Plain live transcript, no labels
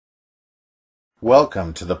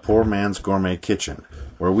Welcome to the Poor Man's Gourmet Kitchen,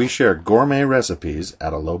 where we share gourmet recipes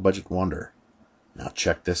at a low-budget wonder. Now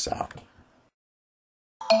check this out.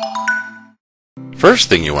 First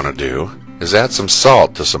thing you want to do is add some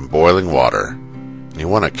salt to some boiling water. You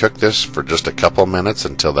want to cook this for just a couple minutes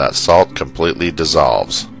until that salt completely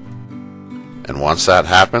dissolves. And once that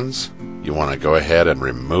happens, you want to go ahead and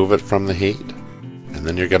remove it from the heat. And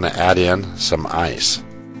then you're going to add in some ice.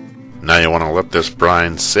 Now you want to let this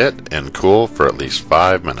brine sit and cool for at least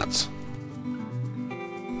 5 minutes.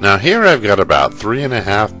 Now here I've got about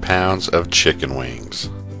 3.5 pounds of chicken wings.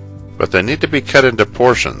 But they need to be cut into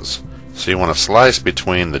portions. So you want to slice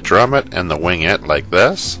between the drummet and the wingette like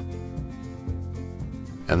this.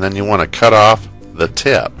 And then you want to cut off the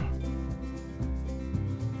tip.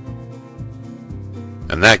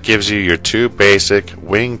 And that gives you your two basic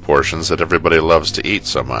wing portions that everybody loves to eat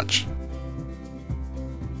so much.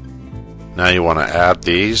 Now you want to add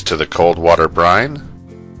these to the cold water brine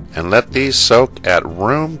and let these soak at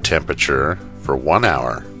room temperature for 1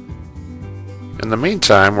 hour. In the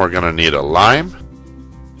meantime, we're going to need a lime,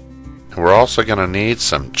 and we're also going to need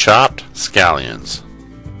some chopped scallions.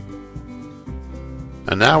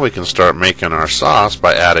 And now we can start making our sauce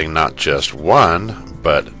by adding not just 1,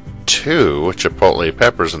 but 2 chipotle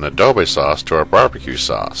peppers and adobe sauce to our barbecue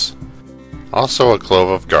sauce. Also a clove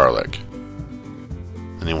of garlic.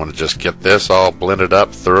 And you want to just get this all blended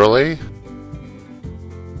up thoroughly.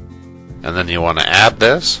 And then you want to add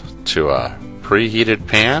this to a preheated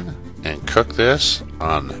pan and cook this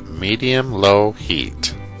on medium-low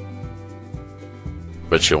heat.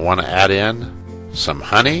 But you'll want to add in some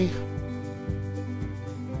honey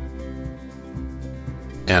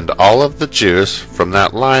and all of the juice from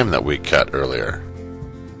that lime that we cut earlier.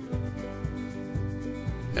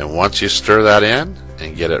 And once you stir that in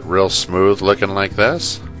and get it real smooth looking like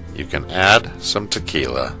this, you can add some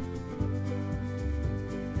tequila.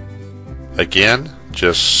 Again,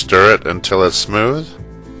 just stir it until it's smooth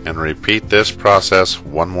and repeat this process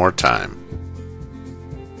one more time.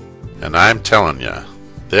 And I'm telling you,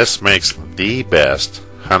 this makes the best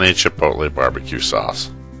honey chipotle barbecue sauce.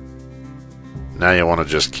 Now you want to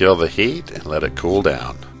just kill the heat and let it cool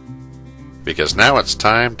down. Because now it's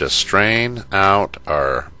time to strain out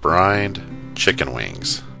our brined chicken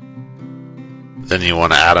wings. Then you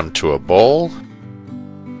want to add them to a bowl,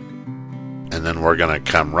 and then we're going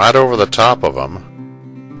to come right over the top of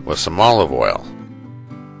them with some olive oil.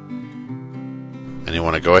 And you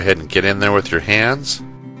want to go ahead and get in there with your hands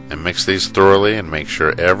and mix these thoroughly and make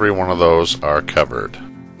sure every one of those are covered.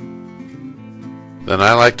 Then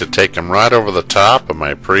I like to take them right over the top of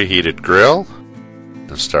my preheated grill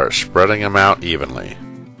and start spreading them out evenly.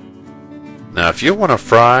 Now if you want to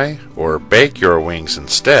fry or bake your wings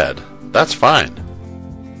instead, that's fine.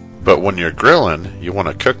 But when you're grilling, you want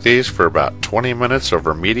to cook these for about 20 minutes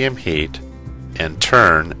over medium heat and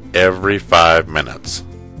turn every 5 minutes.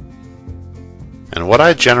 And what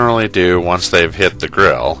I generally do once they've hit the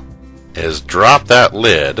grill is drop that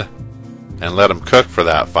lid and let them cook for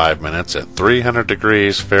that 5 minutes at 300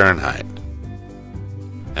 degrees Fahrenheit.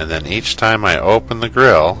 And then each time I open the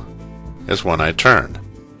grill is when I turn.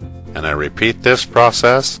 And I repeat this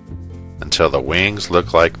process until the wings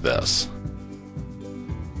look like this.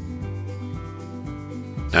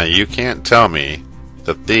 Now you can't tell me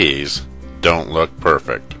that these don't look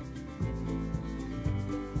perfect.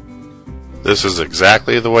 This is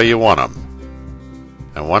exactly the way you want them.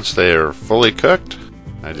 And once they are fully cooked,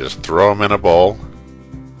 I just throw them in a bowl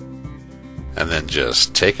and then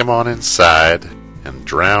just take them on inside and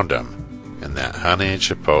drown them in that honey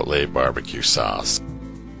chipotle barbecue sauce.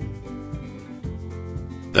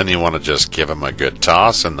 Then you want to just give them a good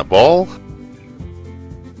toss in the bowl.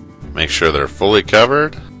 Make sure they're fully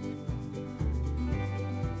covered.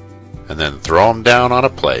 And then throw them down on a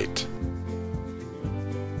plate.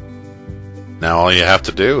 Now all you have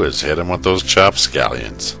to do is hit them with those chopped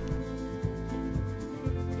scallions.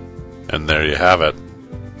 And there you have it.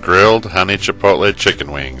 Grilled honey chipotle chicken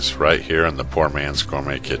wings right here in the Poor Man's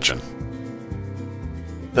Gourmet Kitchen.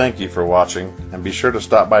 Thank you for watching, and be sure to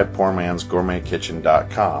stop by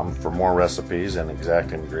PoorMansGourmetKitchen.com for more recipes and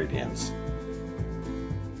exact ingredients.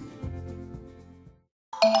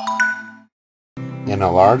 In a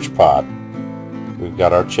large pot, we've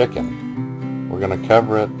got our chicken. We're going to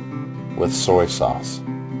cover it with soy sauce.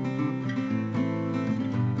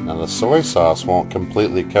 Now the soy sauce won't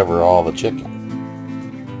completely cover all the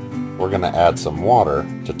chicken. We're going to add some water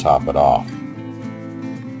to top it off.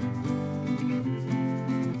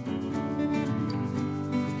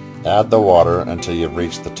 Add the water until you've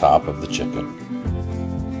reached the top of the chicken.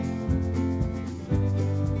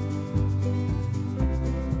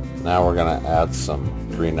 Now we're going to add some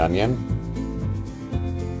green onion,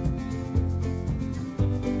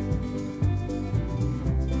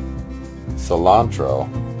 cilantro,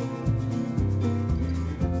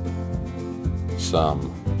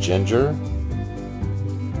 some ginger,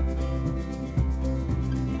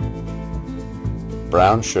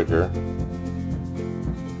 brown sugar,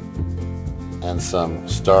 and some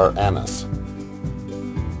star anise.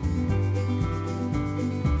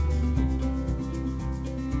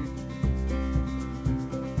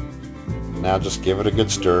 Now just give it a good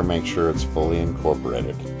stir, make sure it's fully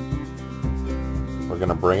incorporated. We're going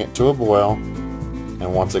to bring it to a boil,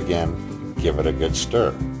 and once again, give it a good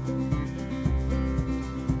stir.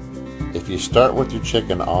 If you start with your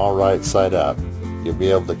chicken all right side up, you'll be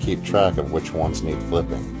able to keep track of which ones need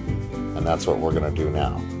flipping, and that's what we're going to do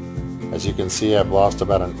now. As you can see, I've lost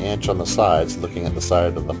about an inch on the sides looking at the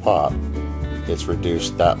side of the pot. It's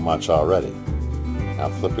reduced that much already. Now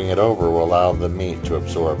flipping it over will allow the meat to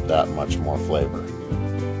absorb that much more flavor.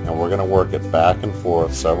 And we're going to work it back and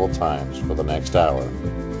forth several times for the next hour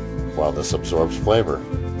while this absorbs flavor.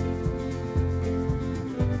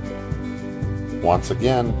 Once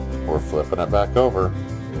again, we're flipping it back over.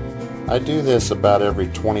 I do this about every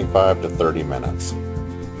 25 to 30 minutes.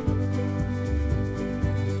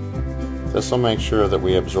 This will make sure that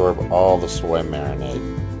we absorb all the soy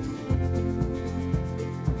marinade.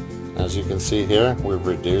 As you can see here, we've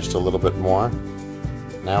reduced a little bit more.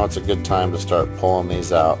 Now it's a good time to start pulling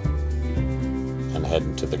these out and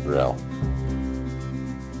heading to the grill.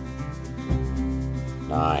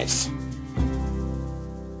 Nice.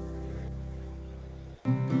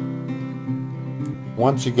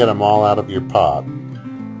 Once you get them all out of your pot,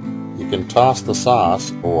 you can toss the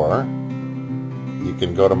sauce, or you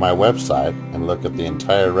can go to my website and look at the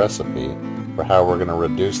entire recipe for how we're going to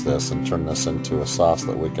reduce this and turn this into a sauce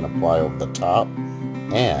that we can apply over the top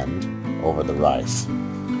and over the rice.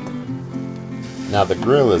 Now the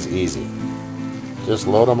grill is easy. Just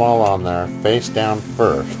load them all on there face down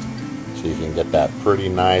first so you can get that pretty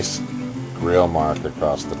nice grill mark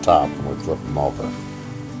across the top when we flip them over.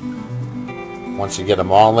 Once you get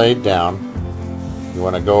them all laid down, you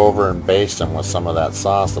want to go over and baste them with some of that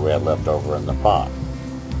sauce that we had left over in the pot.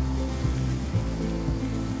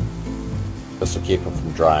 This will keep them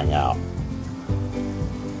from drying out.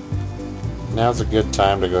 Now's a good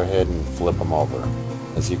time to go ahead and flip them over.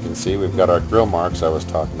 As you can see, we've got our grill marks I was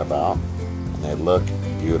talking about, and they look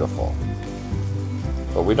beautiful.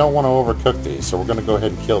 But we don't want to overcook these, so we're going to go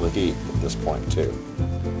ahead and kill the heat at this point too.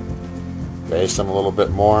 Baste them a little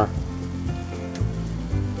bit more.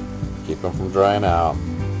 Keep them from drying out.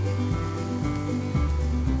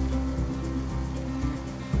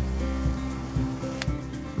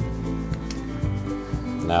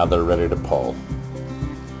 Now they're ready to pull.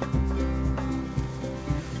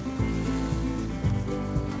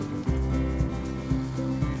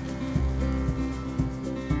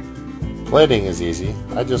 Plating is easy.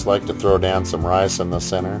 I just like to throw down some rice in the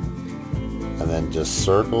center and then just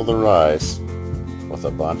circle the rice with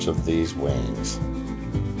a bunch of these wings.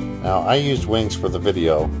 Now I used wings for the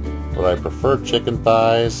video, but I prefer chicken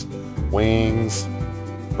thighs, wings,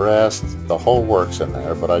 breast, the whole works in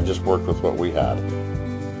there, but I just worked with what we had.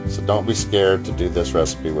 So don't be scared to do this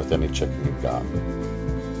recipe with any chicken you've got.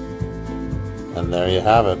 And there you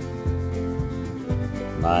have it.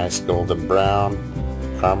 Nice golden brown,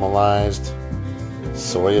 caramelized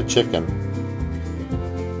soya chicken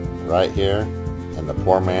right here in the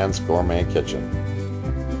Poor Man's Gourmet kitchen.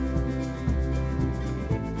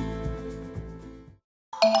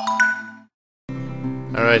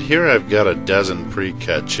 Alright, here I've got a dozen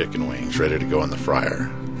pre-cut chicken wings ready to go in the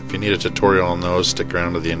fryer. If you need a tutorial on those, stick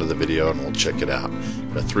around to the end of the video and we'll check it out.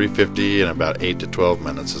 But 350 and about 8 to 12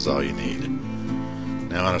 minutes is all you need.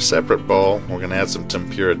 Now in a separate bowl, we're going to add some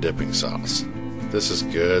tempura dipping sauce. This is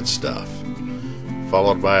good stuff.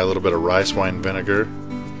 Followed by a little bit of rice wine vinegar,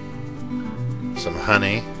 some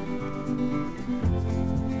honey,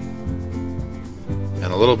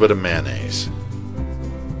 and a little bit of mayonnaise.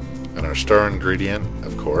 And our star ingredient,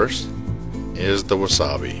 of course, is the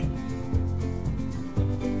wasabi.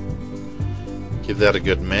 Give that a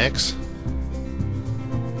good mix.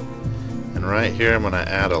 And right here I'm going to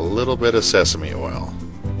add a little bit of sesame oil.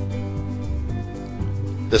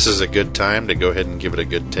 This is a good time to go ahead and give it a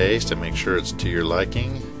good taste and make sure it's to your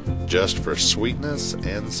liking, just for sweetness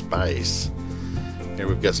and spice. Here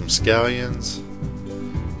we've got some scallions,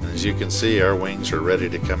 and as you can see, our wings are ready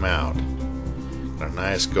to come out. Got a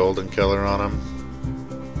nice golden color on them,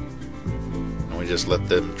 and we just let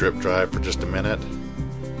them drip dry for just a minute,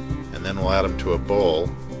 and then we'll add them to a bowl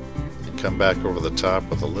and come back over the top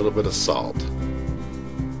with a little bit of salt.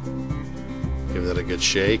 Give that a good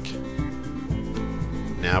shake.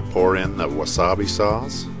 Now pour in the wasabi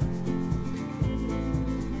sauce.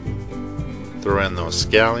 Throw in those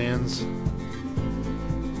scallions.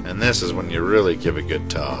 And this is when you really give a good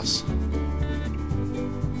toss.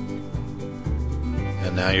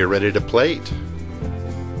 And now you're ready to plate.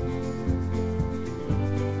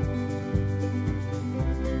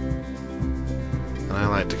 And I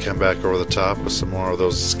like to come back over the top with some more of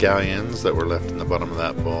those scallions that were left in the bottom of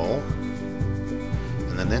that bowl.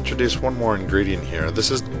 And then introduce one more ingredient here.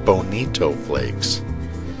 This is bonito flakes.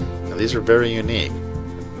 Now these are very unique.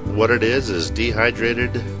 What it is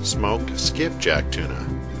dehydrated smoked skipjack tuna.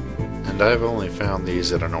 And I've only found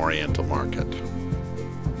these at an Oriental market.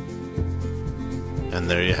 And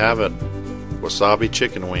there you have it. Wasabi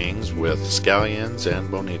chicken wings with scallions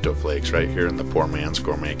and bonito flakes right here in the Poor Man's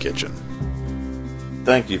Gourmet Kitchen.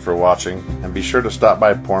 Thank you for watching, and be sure to stop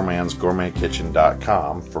by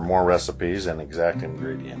PoorMansGourmetKitchen.com for more recipes and exact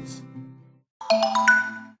ingredients.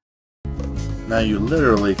 Now you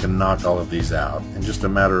literally can knock all of these out in just a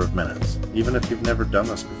matter of minutes, even if you've never done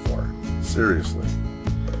this before. Seriously.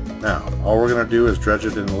 Now, all we're going to do is dredge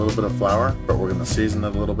it in a little bit of flour, but we're going to season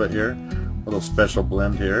it a little bit here. A little special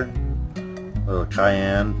blend here. A little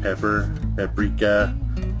cayenne, pepper, paprika,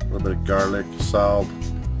 a little bit of garlic, salt.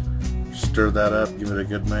 Stir that up, give it a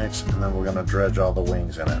good mix, and then we're going to dredge all the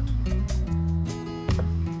wings in it.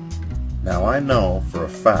 Now I know for a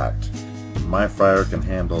fact my fryer can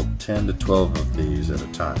handle 10 to 12 of these at a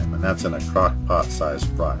time, and that's in a crock pot sized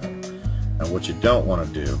fryer. Now what you don't want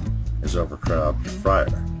to do is overcrowd your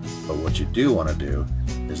fryer, but what you do want to do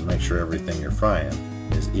is make sure everything you're frying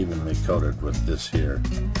is evenly coated with this here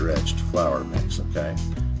dredged flour mix, okay?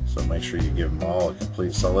 So make sure you give them all a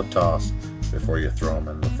complete solid toss before you throw them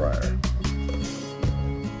in the fryer.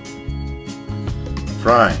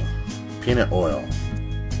 Frying, peanut oil,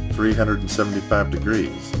 375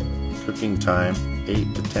 degrees. Cooking time,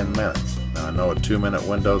 8 to 10 minutes. Now I know a 2-minute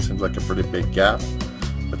window seems like a pretty big gap,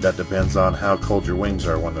 but that depends on how cold your wings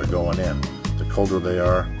are when they're going in. The colder they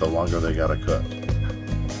are, the longer they gotta cook.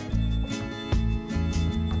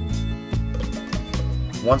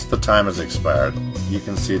 Once the time has expired, you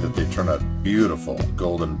can see that they turn a beautiful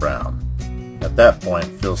golden brown. At that point,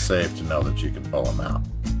 feel safe to know that you can pull them out.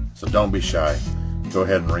 So don't be shy. Go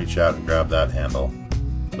ahead and reach out and grab that handle.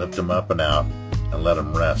 Lift them up and out and let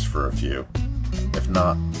them rest for a few. If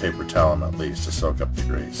not, paper towel them at least to soak up the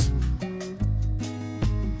grease.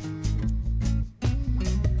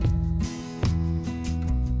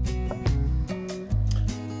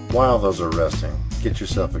 While those are resting, get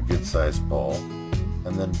yourself a good sized bowl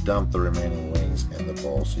and then dump the remaining wings in the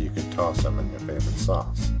bowl so you can toss them in your favorite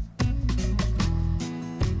sauce.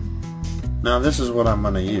 Now this is what I'm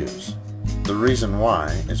going to use. The reason why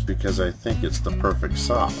is because I think it's the perfect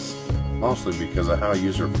sauce, mostly because of how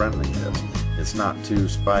user-friendly it is. It's not too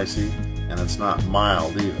spicy and it's not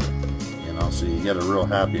mild either, you know, so you get a real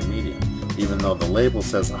happy medium. Even though the label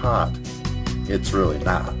says hot, it's really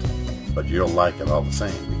not, but you'll like it all the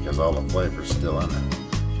same because all the flavor's still in it.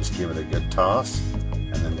 Just give it a good toss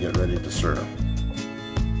and then get ready to serve.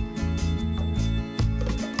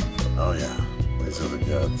 Oh yeah, these are the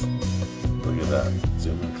goods. Look at that,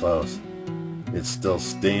 zoom in close. It's still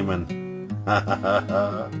steaming.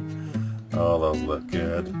 Oh, those look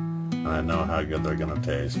good. And I know how good they're going to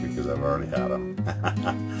taste because I've already had them.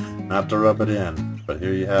 Not to rub it in, but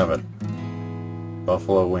here you have it.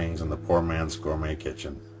 Buffalo wings in the Poor Man's Gourmet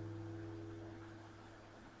Kitchen.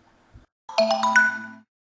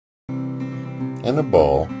 In a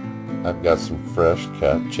bowl, I've got some fresh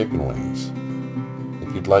cut chicken wings.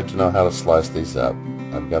 If you'd like to know how to slice these up,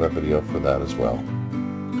 I've got a video for that as well.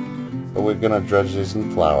 But we're going to dredge these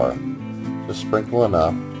in flour. Just sprinkle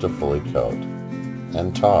enough to fully coat.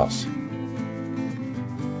 And toss.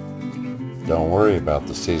 Don't worry about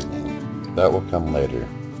the seasoning. That will come later.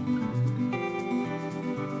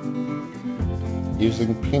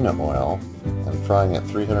 Using peanut oil and frying at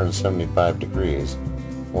 375 degrees,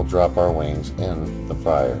 we'll drop our wings in the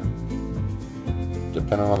fryer.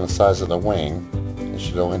 Depending on the size of the wing, it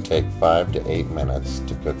should only take 5 to 8 minutes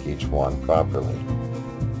to cook each one properly.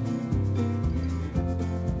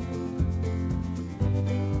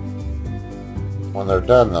 When they're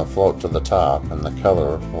done, they'll float to the top and the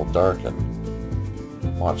color will darken.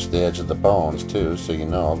 Watch the edge of the bones too, so you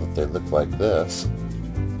know that they look like this.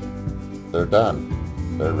 They're done.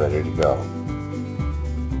 They're ready to go.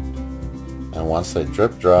 And once they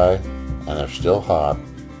drip dry and they're still hot,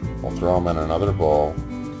 we'll throw them in another bowl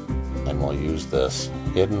and we'll use this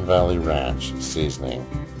Hidden Valley Ranch seasoning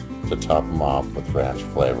to top them off with ranch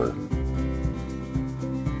flavor.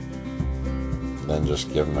 Then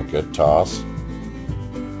just give them a good toss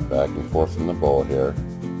back and forth in the bowl here.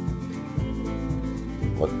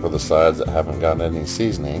 Look for the sides that haven't got any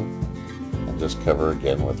seasoning and just cover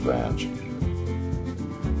again with ranch.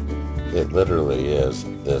 It literally is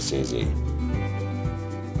this easy.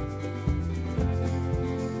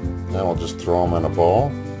 Now we'll just throw them in a bowl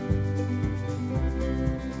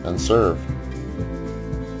and serve.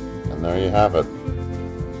 And there you have it.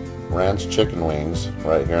 Ranch chicken wings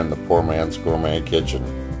right here in the Poor Man's Gourmet kitchen.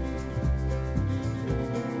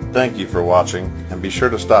 Thank you for watching, and be sure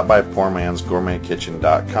to stop by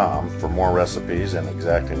PoorMansGourmetKitchen.com for more recipes and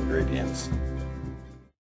exact ingredients.